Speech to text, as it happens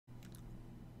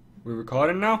We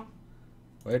recording now?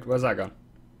 Wait, where's that gone?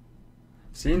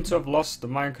 Seem to have lost the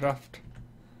Minecraft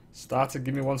starter.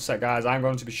 Give me one sec, guys. I'm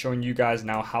going to be showing you guys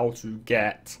now how to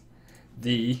get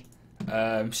the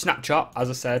Snapshot, as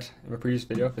I said in my previous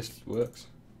video, if this works.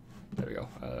 There we go.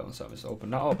 One sec, let's open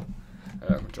that up.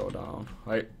 Control down.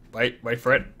 Wait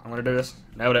for it. I'm going to do this.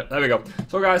 Nailed it. There we go.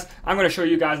 So, guys, I'm going to show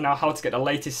you guys now how to get the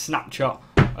latest Snapshot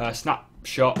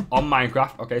on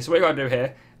Minecraft. Okay, so what you got to do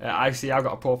here, I've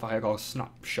got a profile here called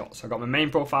Snapshot. So I got my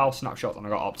main profile, Snapshot, and I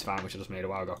got Optifine, which I just made a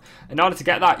while ago. In order to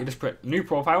get that, you just put new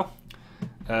profile,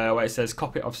 where it says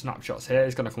copy of snapshots here.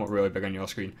 It's going to come up really big on your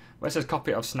screen. Where it says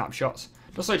copy of snapshots,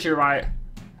 just literally write,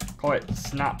 call it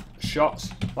snapshots,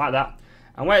 like that.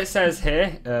 And where it says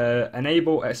here,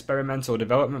 enable experimental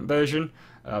development version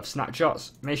of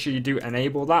snapshots, make sure you do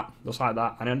enable that, just like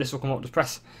that. And then this will come up, just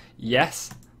press yes,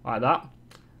 like that.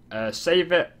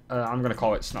 Save it. I'm going to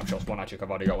call it Snapshots 1 actually, 'cause I've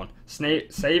already got one.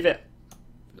 Save it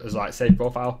as like save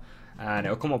profile, and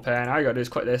it'll come up here. And all you got to do is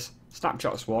click this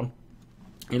Snapshots 1.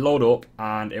 You load up,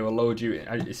 and it will load you.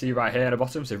 You see right here at the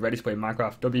bottom, it says ready to play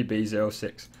Minecraft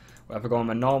WB06. But if I go on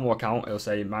my normal account, it'll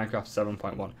say Minecraft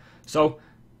 7.1. So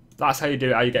that's how you do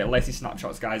it, how you get latest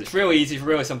snapshots, guys. It's really easy, it's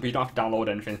really simple, you don't have to download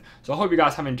anything. So I hope you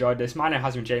guys have enjoyed this. My name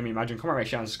has been JMEimagine. Come on, rate,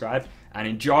 share, and subscribe. And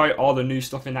enjoy all the new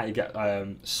stuff in that. You get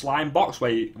slime box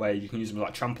where you can use them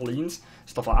like trampolines,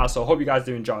 stuff like that. So I hope you guys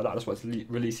do enjoy that. I just want to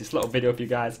release this little video for you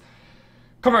guys.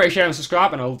 Come on, rate, share, and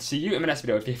subscribe, and I'll see you in my next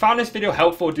video. If you found this video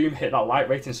helpful, do hit that like,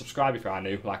 rate, and subscribe if you are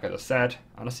new, like I just said.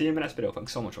 And I'll see you in my next video.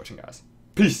 Thanks so much for watching, guys.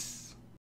 Peace!